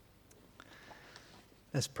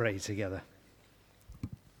Let's pray together.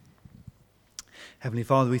 Heavenly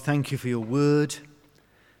Father, we thank you for your word.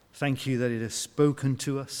 Thank you that it has spoken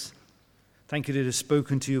to us. Thank you that it has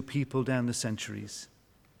spoken to your people down the centuries.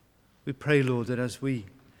 We pray, Lord, that as we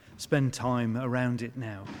spend time around it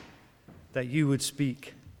now, that you would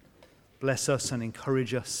speak, bless us and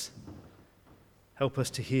encourage us. Help us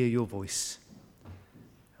to hear your voice.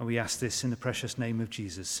 And we ask this in the precious name of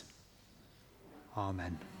Jesus.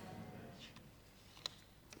 Amen.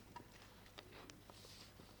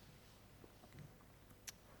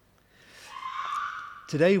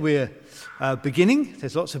 Today we're beginning.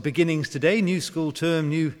 There's lots of beginnings today. New school term,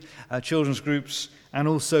 new children's groups, and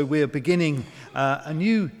also we're beginning a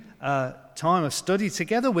new time of study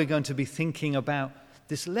together. We're going to be thinking about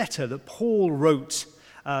this letter that Paul wrote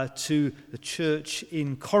to the church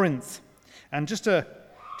in Corinth. And just a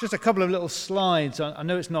couple of little slides. I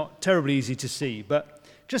know it's not terribly easy to see, but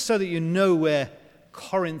just so that you know where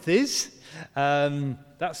Corinth is.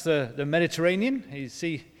 That's the Mediterranean. You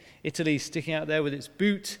see Italy sticking out there with its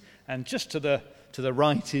boot, and just to the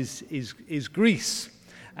right is Greece,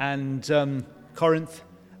 and Corinth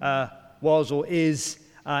was or is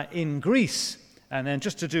in Greece. And then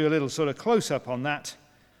just to do a little sort of close up on that,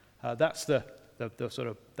 that's the sort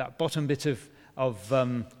of that bottom bit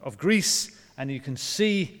of Greece, and you can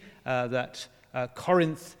see that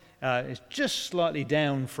Corinth is just slightly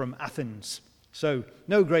down from Athens. So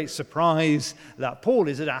no great surprise that Paul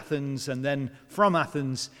is at Athens, and then from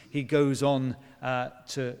Athens he goes on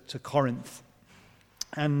to Corinth.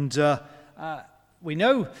 And we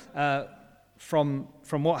know from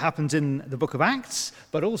what happens in the book of Acts,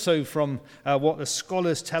 but also from what the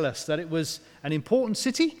scholars tell us, that it was an important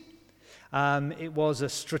city. It was a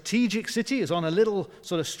strategic city. It's on a little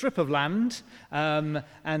sort of strip of land,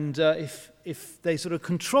 and if they sort of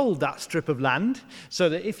controlled that strip of land, so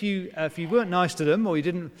that if you weren't nice to them or you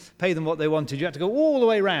didn't pay them what they wanted, you had to go all the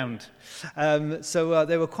way round. So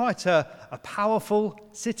they were quite a powerful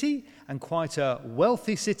city and quite a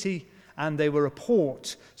wealthy city, and they were a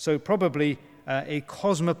port, so probably a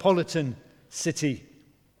cosmopolitan city.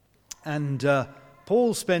 And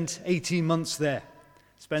Paul spent 18 months there.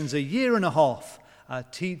 Spends a year and a half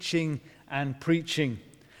teaching and preaching.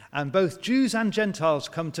 And both Jews and Gentiles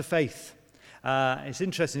come to faith. It's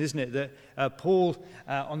interesting, isn't it, that Paul,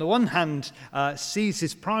 on the one hand, sees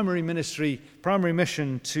his primary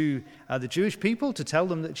mission to the Jewish people, to tell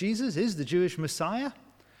them that Jesus is the Jewish Messiah,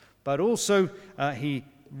 but also he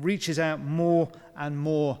reaches out more and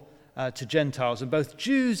more to Gentiles. And both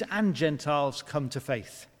Jews and Gentiles come to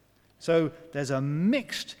faith. So there's a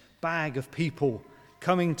mixed bag of people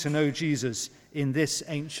coming to know Jesus in this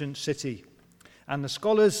ancient city. And the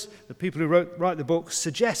scholars, the people who write the book,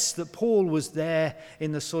 suggest that Paul was there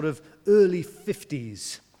in the sort of early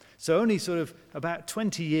 50s. So only sort of about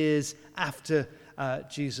 20 years after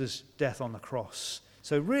Jesus' death on the cross.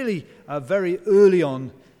 So really very early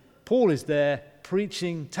on, Paul is there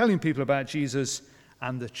preaching, telling people about Jesus,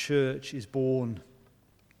 and the church is born.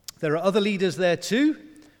 There are other leaders there too.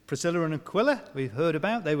 Priscilla and Aquila, we've heard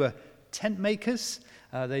about. They were tent makers.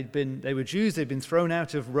 They were Jews. They'd been thrown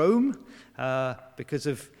out of Rome because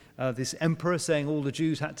of this emperor saying all the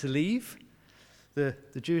Jews had to leave. The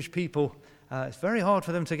Jewish people, it's very hard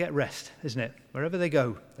for them to get rest, isn't it? Wherever they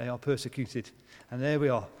go, they are persecuted. And there we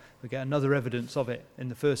are. We get another evidence of it in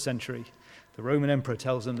the first century. The Roman emperor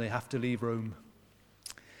tells them they have to leave Rome.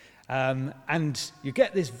 And you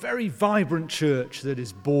get this very vibrant church that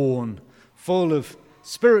is born, full of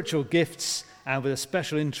spiritual gifts, and with a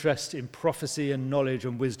special interest in prophecy and knowledge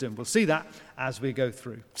and wisdom. We'll see that as we go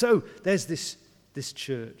through. So there's this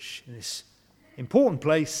church in this important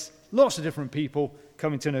place, lots of different people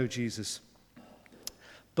coming to know Jesus.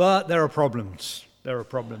 But there are problems.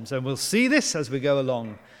 And we'll see this as we go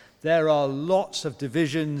along. There are lots of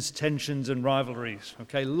divisions, tensions, and rivalries.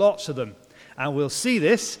 Okay, lots of them. And we'll see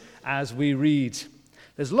this as we read.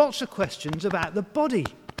 There's lots of questions about the body.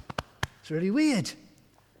 It's really weird.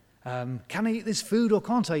 Can I eat this food or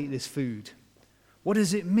can't I eat this food? What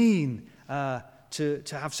does it mean to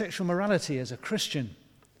have sexual morality as a Christian?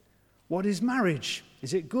 What is marriage?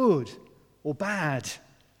 Is it good or bad?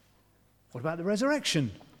 What about the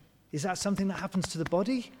resurrection? Is that something that happens to the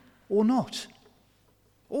body or not?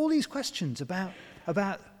 All these questions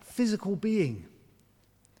about physical being.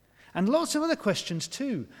 And lots of other questions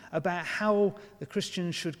too about how the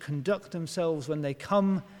Christians should conduct themselves when they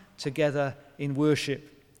come together in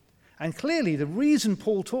worship. And clearly the reason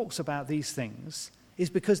Paul talks about these things is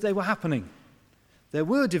because they were happening. There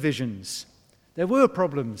were divisions. There were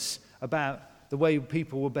problems about the way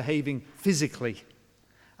people were behaving physically.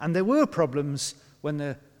 And there were problems when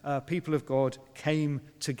the people of God came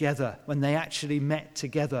together, when they actually met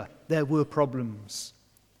together, there were problems.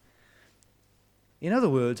 In other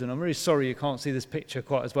words, and I'm really sorry you can't see this picture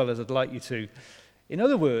quite as well as I'd like you to. In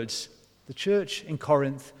other words, the church in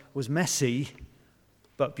Corinth was messy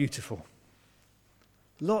but beautiful.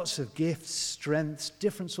 Lots of gifts, strengths,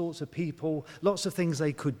 different sorts of people, lots of things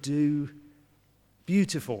they could do.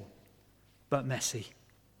 Beautiful but messy.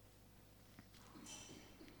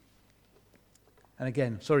 And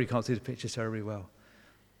again, sorry you can't see the picture terribly well.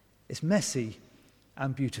 It's messy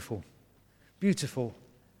and beautiful. Beautiful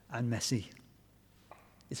and messy.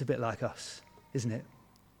 It's a bit like us, isn't it?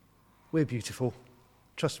 We're beautiful.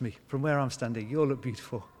 Trust me, from where I'm standing, you all look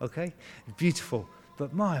beautiful, okay? Beautiful,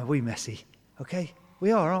 but my, are we messy, okay?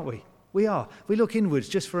 We are, aren't we? We are. If we look inwards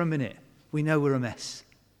just for a minute, we know we're a mess,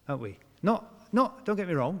 aren't we? Not, don't get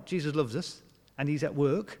me wrong, Jesus loves us, and he's at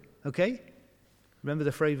work, okay? Remember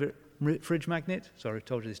the favourite fridge magnet? Sorry, I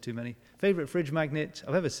told you there's too many. Favourite fridge magnet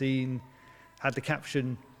I've ever seen, had the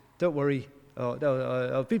caption, don't worry,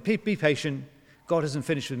 be patient, God hasn't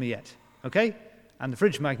finished with me yet, okay? And the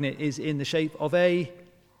fridge magnet is in the shape of a,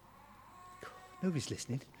 nobody's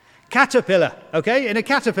listening, caterpillar, okay? In a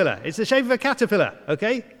caterpillar. It's the shape of a caterpillar,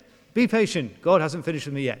 okay? Be patient, God hasn't finished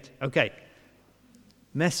with me yet, okay?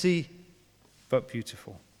 Messy, but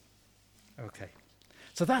beautiful. Okay.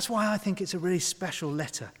 So that's why I think it's a really special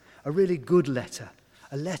letter, a really good letter,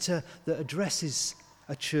 a letter that addresses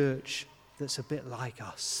a church that's a bit like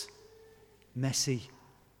us. Messy,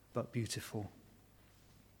 but beautiful.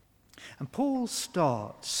 And Paul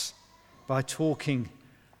starts by talking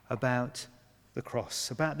about the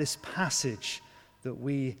cross, about this passage that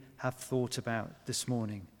we have thought about this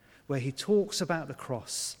morning, where he talks about the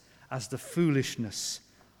cross as the foolishness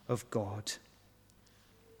of God.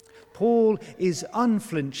 Paul is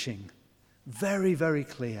unflinching, very, very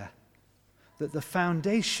clear, that the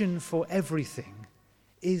foundation for everything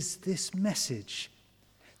is this message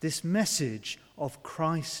of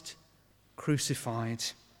Christ crucified.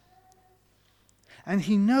 And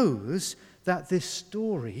he knows that this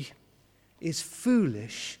story is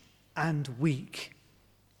foolish and weak.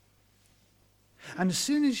 And as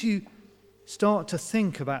soon as you start to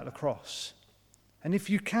think about the cross, and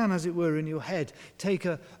if you can, as it were, in your head, take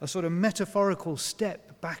a sort of metaphorical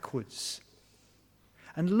step backwards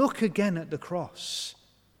and look again at the cross,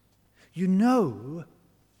 you know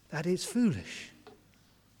that it's foolish.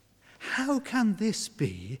 How can this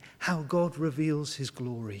be how God reveals his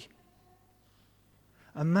glory?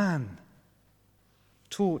 A man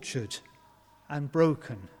tortured and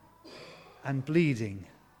broken and bleeding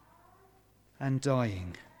and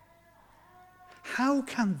dying. How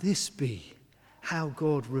can this be how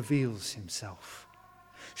God reveals himself?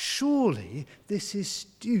 Surely this is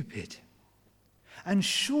stupid. And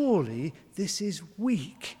surely this is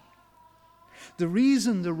weak. The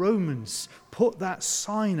reason the Romans put that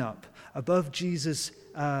sign up above Jesus'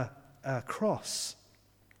 cross,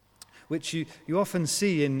 which you often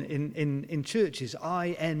see in churches,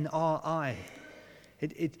 INRI.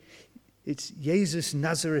 It's Jesus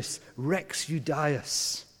Nazareth Rex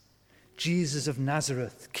Judaeus, Jesus of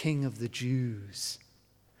Nazareth, King of the Jews.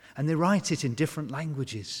 And they write it in different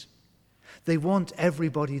languages. They want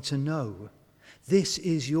everybody to know, this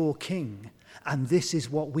is your King, and this is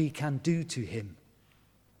what we can do to him.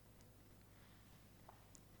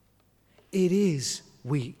 It is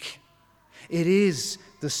weak. It is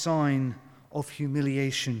the sign of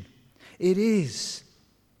humiliation. It is.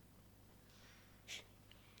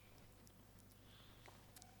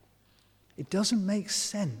 It doesn't make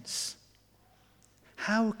sense.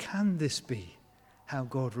 How can this be how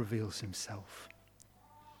God reveals himself?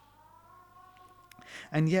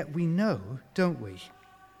 And yet we know, don't we,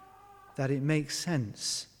 that it makes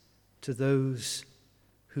sense to those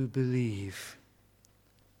who believe,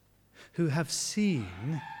 who have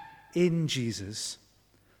seen in Jesus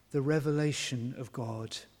the revelation of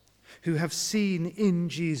God, who have seen in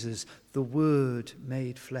Jesus the Word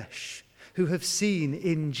made flesh, who have seen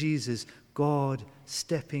in Jesus God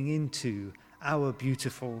stepping into our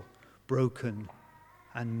beautiful, broken,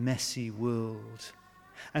 and messy world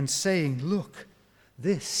and saying, look,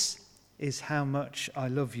 this is how much I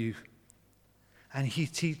love you. And he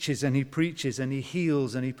teaches and he preaches and he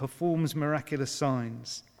heals and he performs miraculous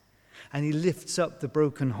signs. And he lifts up the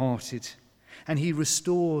brokenhearted and he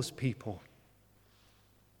restores people.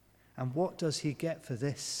 And what does he get for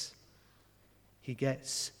this? He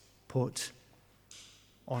gets put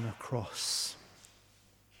on a cross.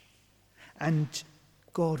 And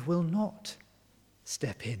God will not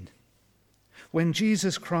step in. When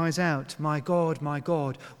Jesus cries out, my God,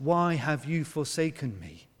 why have you forsaken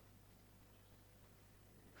me?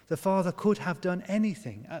 The Father could have done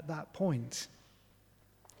anything at that point.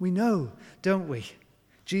 We know, don't we?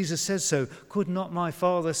 Jesus says so. Could not my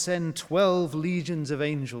Father send 12 legions of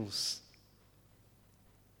angels?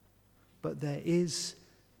 But there is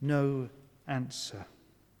no answer.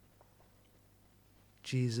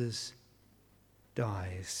 Jesus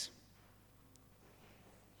dies.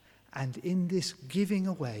 And in this giving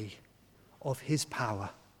away of his power,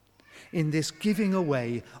 in this giving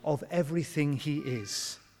away of everything he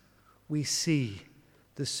is, we see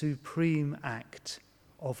the supreme act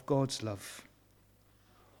of God's love.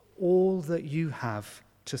 All that you have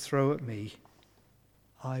to throw at me,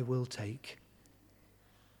 I will take.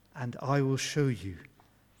 And I will show you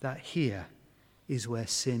that here is where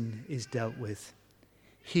sin is dealt with.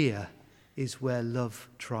 Here is where love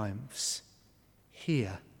triumphs.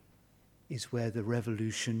 Here is where the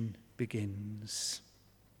revolution begins.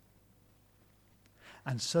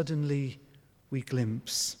 And suddenly we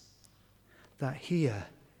glimpse that here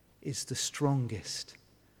is the strongest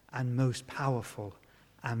and most powerful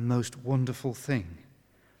and most wonderful thing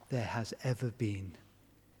there has ever been.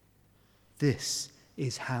 This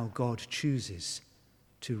is how God chooses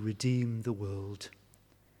to redeem the world.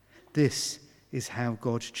 This is how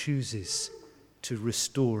God chooses to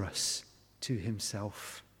restore us to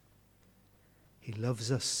himself. He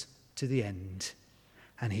loves us to the end,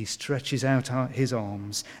 and he stretches out his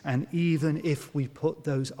arms, and even if we put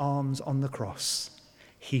those arms on the cross,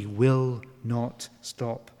 he will not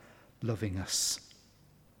stop loving us.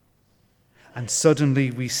 And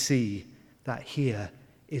suddenly we see that here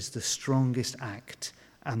is the strongest act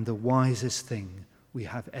and the wisest thing we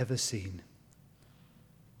have ever seen.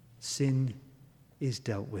 Sin is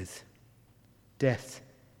dealt with, death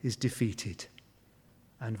is defeated,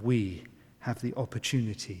 and we have the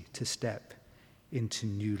opportunity to step into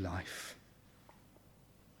new life.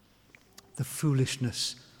 The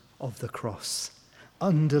foolishness of the cross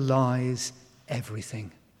underlies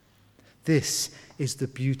everything. This is the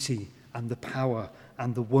beauty and the power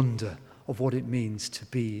and the wonder of what it means to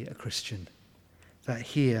be a Christian. That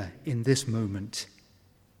here, in this moment,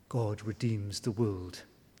 God redeems the world.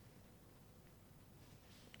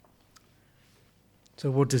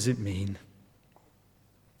 So what does it mean?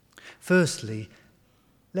 Firstly,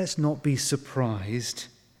 let's not be surprised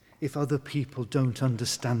if other people don't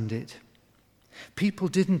understand it. People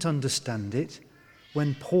didn't understand it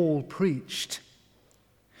when Paul preached.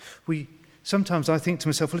 Sometimes I think to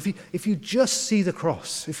myself, well, if you just see the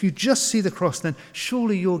cross, then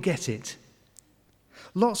surely you'll get it.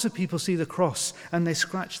 Lots of people see the cross and they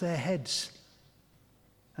scratch their heads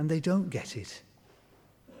and they don't get it.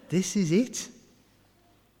 This is it.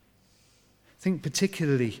 Think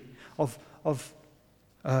particularly of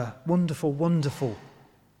wonderful,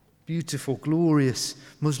 beautiful, glorious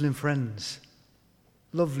Muslim friends.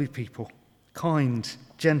 Lovely people, kind,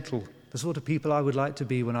 gentle, the sort of people I would like to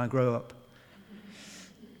be when I grow up.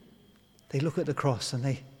 They look at the cross and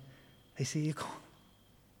they say, you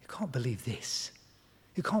can't believe this.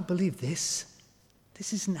 You can't believe this.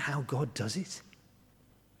 This isn't how God does it.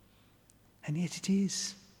 And yet it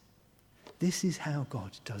is. This is how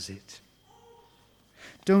God does it.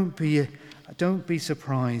 Don't be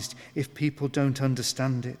surprised if people don't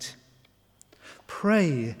understand it.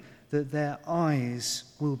 Pray that their eyes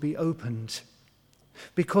will be opened.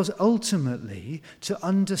 Because ultimately, to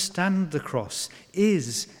understand the cross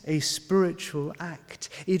is a spiritual act.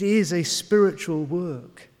 It is a spiritual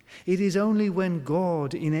work. It is only when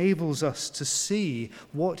God enables us to see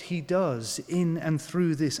what he does in and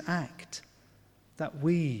through this act that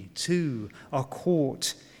we too are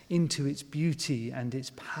caught into its beauty and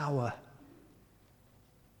its power.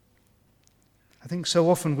 I think so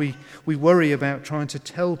often we worry about trying to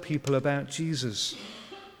tell people about Jesus.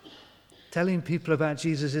 Telling people about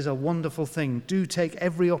Jesus is a wonderful thing. Do take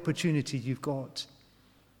every opportunity you've got.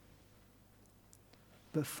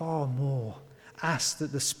 But far more, ask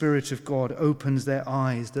that the Spirit of God opens their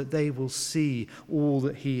eyes, that they will see all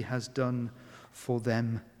that he has done for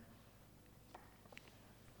them.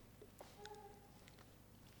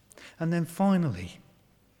 And then finally,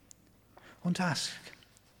 I want to ask,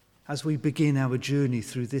 as we begin our journey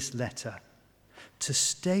through this letter, to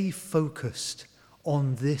stay focused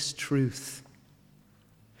on this truth.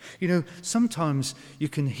 You know, sometimes you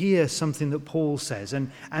can hear something that Paul says,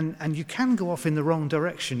 and you can go off in the wrong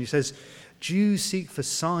direction. He says, Jews seek for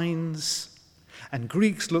signs, and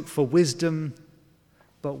Greeks look for wisdom,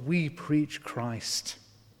 but we preach Christ.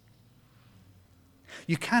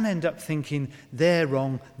 You can end up thinking, they're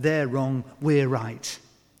wrong, we're right.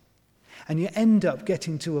 And you end up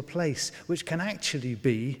getting to a place which can actually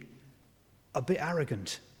be a bit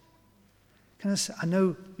arrogant. I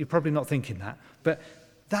know you're probably not thinking that, but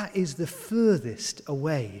that is the furthest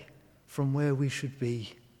away from where we should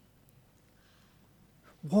be.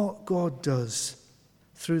 What God does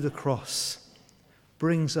through the cross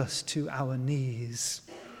brings us to our knees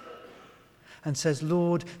and says,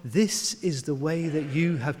 Lord, this is the way that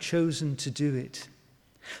you have chosen to do it.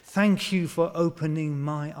 Thank you for opening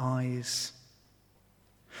my eyes.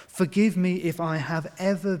 Forgive me if I have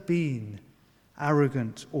ever been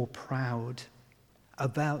arrogant or proud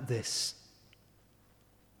about this.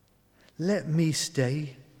 Let me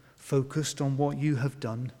stay focused on what you have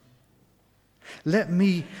done. Let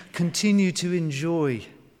me continue to enjoy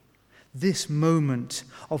this moment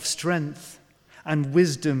of strength and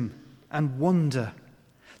wisdom and wonder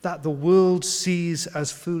that the world sees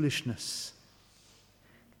as foolishness.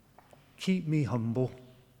 Keep me humble.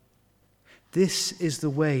 This is the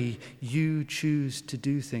way you choose to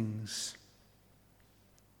do things.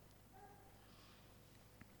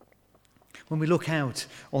 When we look out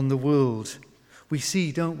on the world, we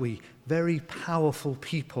see, don't we, very powerful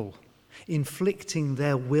people inflicting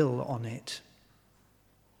their will on it.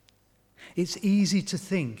 It's easy to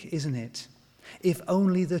think, isn't it? If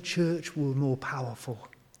only the church were more powerful.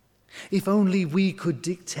 If only we could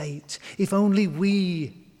dictate. If only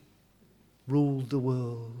we ruled the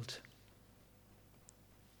world.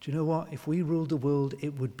 Do you know what? If we ruled the world,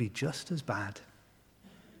 it would be just as bad.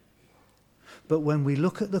 But when we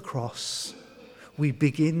look at the cross, we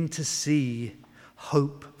begin to see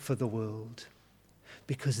hope for the world.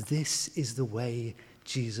 Because this is the way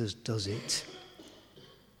Jesus does it.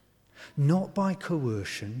 Not by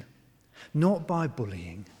coercion, not by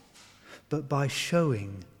bullying, but by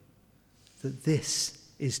showing that this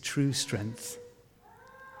is true strength.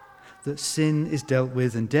 That sin is dealt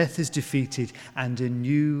with and death is defeated and a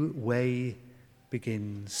new way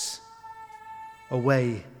begins. A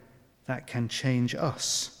way that can change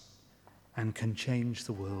us and can change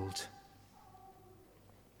the world.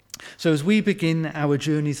 So as we begin our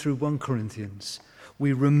journey through 1 Corinthians,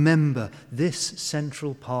 we remember this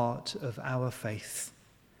central part of our faith.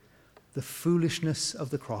 The foolishness of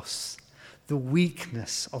the cross, the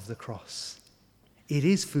weakness of the cross. It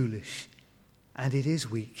is foolish and it is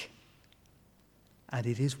weak. And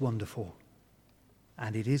it is wonderful,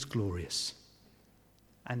 and it is glorious,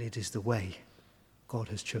 and it is the way God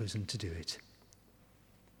has chosen to do it.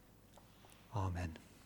 Amen.